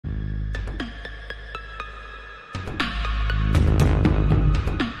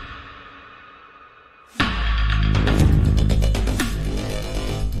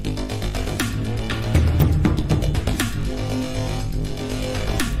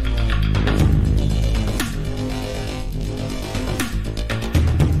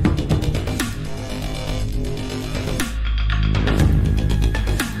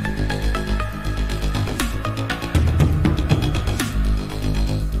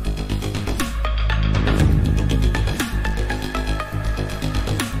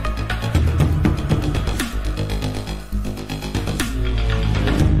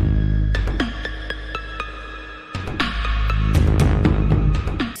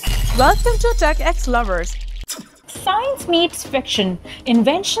Welcome to TechX Lovers. Science meets fiction,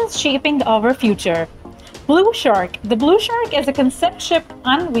 inventions shaping our future. Blue Shark. The Blue Shark is a concept ship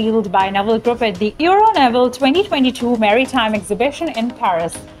unveiled by Naval Group at the Aero-Naval 2022 Maritime Exhibition in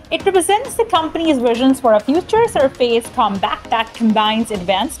Paris. It represents the company's visions for a future surface combat that combines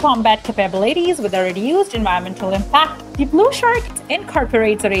advanced combat capabilities with a reduced environmental impact. The Blue Shark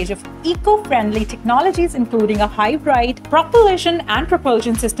incorporates a range of eco-friendly technologies, including a hybrid propulsion and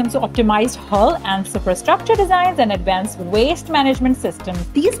propulsion systems, optimized hull and superstructure designs, and advanced waste management systems.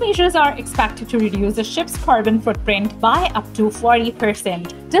 These measures are expected to reduce the ship's carbon footprint by up to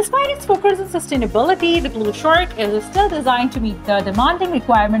 40%. Despite its focus on sustainability, the Blue Shark is still designed to meet the demanding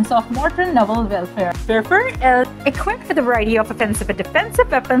requirements of modern naval warfare. Warfare is equipped with a variety of offensive and defensive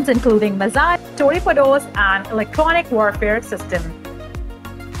weapons, including missiles, torpedoes, and electronic warfare systems.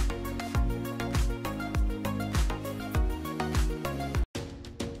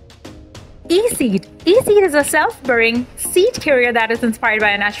 E-Seed. E-Seed is a self-burrowing seed carrier that is inspired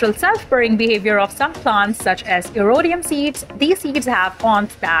by a natural self-burrowing behavior of some plants, such as erodium seeds. These seeds have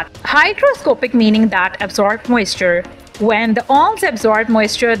awns that hygroscopic, meaning that absorb moisture. When the awns absorb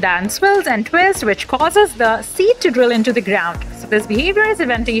moisture, then swells and twists, which causes the seed to drill into the ground. So this behavior is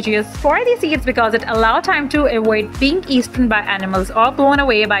advantageous for the seeds because it allows time to avoid being eaten by animals or blown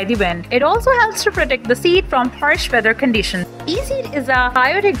away by the wind. It also helps to protect the seed from harsh weather conditions. E-Seed is a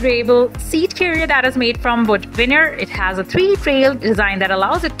biodegradable seed carrier that is made from wood veneer. It has a 3-trail design that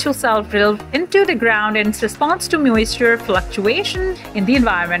allows it to self-drill into the ground in response to moisture fluctuation in the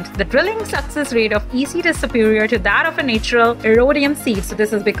environment. The drilling success rate of E-Seed is superior to that of a natural erodium seed. So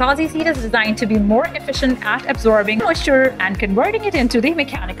this is because E-Seed is designed to be more efficient at absorbing moisture and converting it into the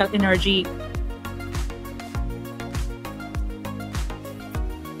mechanical energy.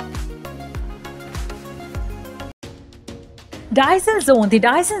 Dyson Zone. The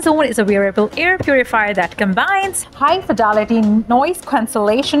Dyson Zone is a wearable air purifier that combines high-fidelity noise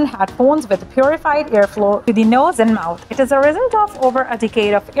cancellation headphones with purified airflow to the nose and mouth. It is a result of over a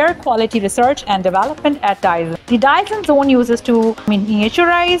decade of air quality research and development at Dyson. The Dyson Zone uses two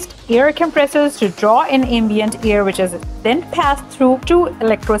miniaturized air compressors to draw in ambient air, which is then passed through two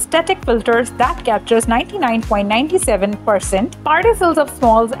electrostatic filters that captures 99.97% particles of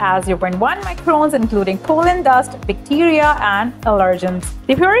smalls as 0.1 microns, including pollen, dust, bacteria, and allergens.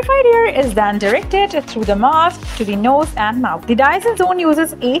 The purified air is then directed through the mask to the nose and mouth. The Dyson Zone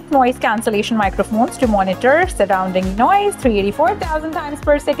uses 8 noise cancellation microphones to monitor surrounding noise 384,000 times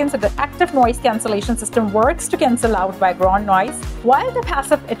per second, so the active noise cancellation system works to cancel out background noise, while the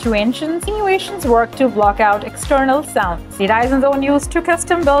passive attenuations work to block out external sounds. The Dyson Zone used two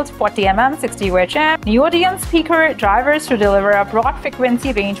custom-built 40mm 60 neodymium speaker drivers to deliver a broad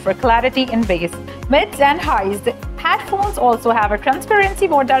frequency range for clarity in bass, mids, and highs. The headphones also have a transparency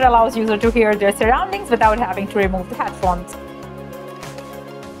mode that allows users to hear their surroundings without having to remove the headphones.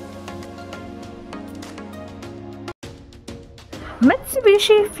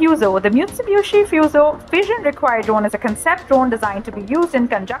 Mitsubishi FUSO. The Mitsubishi FUSO Fission Required Drone is a concept drone designed to be used in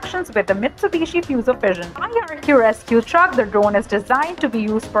conjunction with the Mitsubishi FUSO Fission IRQ rescue truck. The drone is designed to be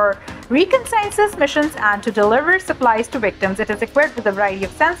used for reconnaissance missions and to deliver supplies to victims. It is equipped with a variety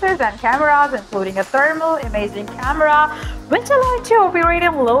of sensors and cameras, including a thermal imaging camera, which allow it to operate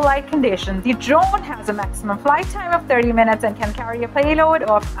in low light conditions. The drone has a maximum flight time of 30 minutes and can carry a payload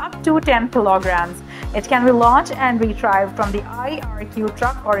of up to 10 kilograms. It can be launched and retrieved from the IRQ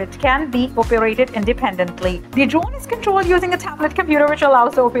truck, or it can be operated independently. The drone is controlled using a tablet computer, which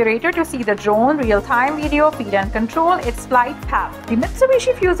allows the operator to see the drone real-time video feed and control its flight path. The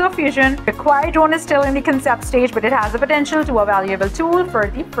Mitsubishi FUSO Fission Required Drone is still in the concept stage, but it has the potential to be a valuable tool for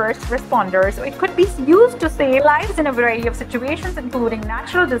the first responders. So it could be used to save lives in a variety of situations, including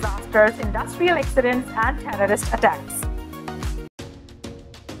natural disasters, industrial accidents, and terrorist attacks.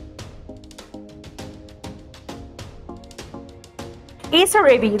 Acer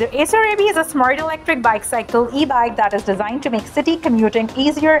ebii. The Acer ebii is a smart electric bicycle e-bike that is designed to make city commuting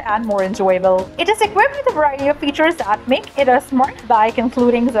easier and more enjoyable. It is equipped with a variety of features that make it a smart bike,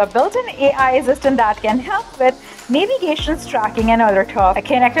 including the built-in AI assistant that can help with navigation, tracking, and other tasks. A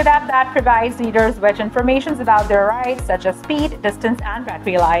connected app that provides readers with information about their rides, such as speed, distance, and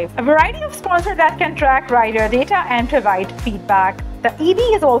battery life. A variety of sponsors that can track rider data and provide feedback. The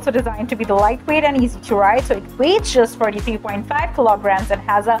ebii is also designed to be lightweight and easy to ride, so it weighs just 43.5 kilograms and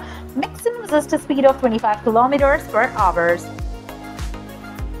has a maximum resistive speed of 25 kilometers per hour.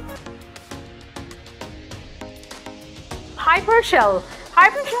 Hypershell.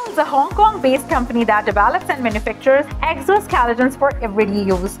 Hypershell is a Hong Kong-based company that develops and manufactures exoskeletons for everyday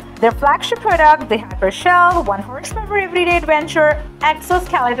use. Their flagship product, the Hypershell 1 horsepower everyday adventure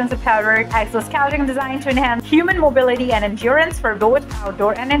exoskeleton is a powered exoskeleton designed to enhance human mobility and endurance for both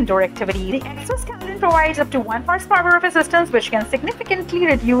outdoor and indoor activity. The exoskeleton provides up to 1 horsepower of assistance, which can significantly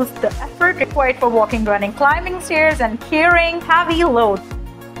reduce the effort required for walking, running, climbing stairs, and carrying heavy loads.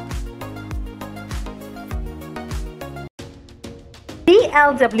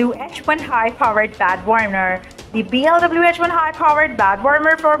 BLW-H1 high-powered bed warmer. The BLW-H1 high-powered bed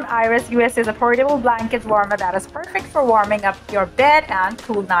warmer from Iris US is a portable blanket warmer that is perfect for warming up your bed and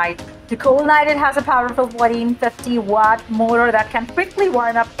cool night. To cool night, it has a powerful 1450-watt motor that can quickly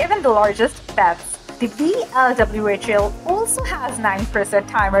warm up even the largest beds. The BLW-H1 also has 9 preset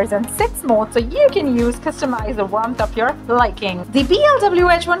timers and 6 modes, so you can customize the warmth of your liking. The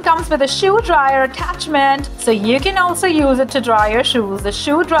BLW-H1 comes with a shoe dryer attachment, so you can also use it to dry your shoes. The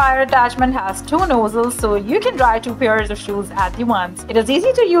shoe dryer attachment has 2 nozzles, so you can dry 2 pairs of shoes at once. It is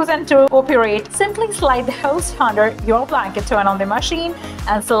easy to use and to operate. Simply slide the hose under your blanket, turn on the machine,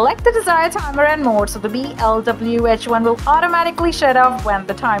 and select the desired timer and mode, so the BLW-H1 will automatically shut off when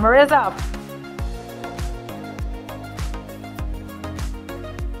the timer is up.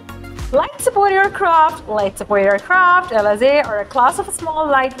 Light support aircraft. Light support aircraft, LSA, are a class of small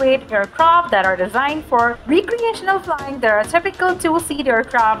lightweight aircraft that are designed for recreational flying. They are a typical 2-seat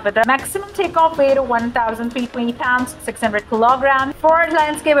aircraft with a maximum takeoff weight of 1,320 pounds, 600 kilograms for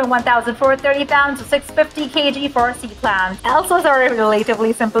landscape, and 1,430 pounds, 650 kg for seaplane. LSAs are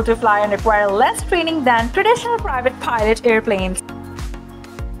relatively simple to fly and require less training than traditional private pilot airplanes.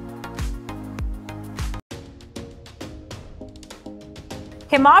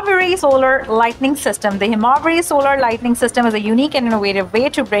 Himawari Solar Lighting System. The Himawari Solar Lighting System is a unique and innovative way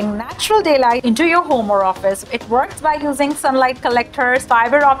to bring natural daylight into your home or office. It works by using sunlight collectors,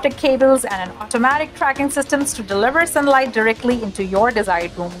 fiber optic cables, and an automatic tracking systems to deliver sunlight directly into your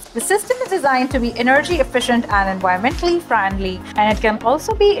desired rooms. The system is designed to be energy efficient and environmentally friendly, and it can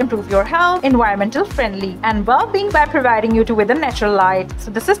also be improve your health, environmental friendly, and well-being by providing you with a natural light. So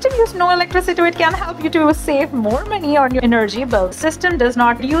the system uses no electricity, so it can help you to save more money on your energy bill. The system does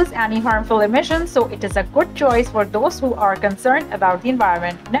not use any harmful emissions, so it is a good choice for those who are concerned about the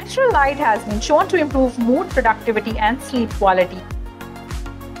environment. Natural light has been shown to improve mood, productivity, and sleep quality.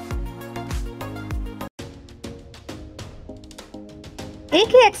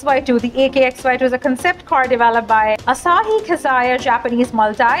 AKXY2. The AKXY2 is a concept car developed by Asahi Kasei, a Japanese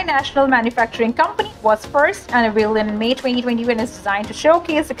multinational manufacturing company. It was first unveiled in May 2020 and is designed to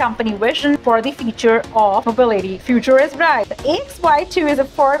showcase the company vision for the future of mobility. Future is bright. The AKXY2 is a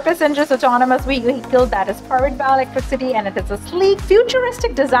 4-passenger autonomous vehicle that is powered by electricity, and it is a sleek,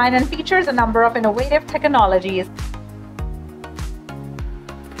 futuristic design and features a number of innovative technologies.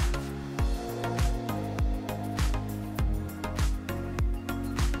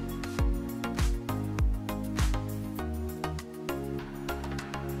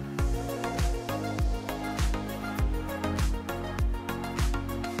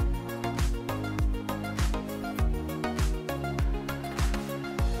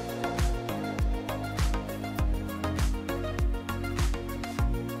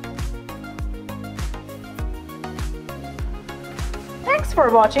 Thanks for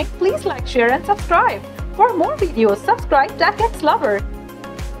watching. Please like, share, and subscribe. For more videos, subscribe TechX Lover.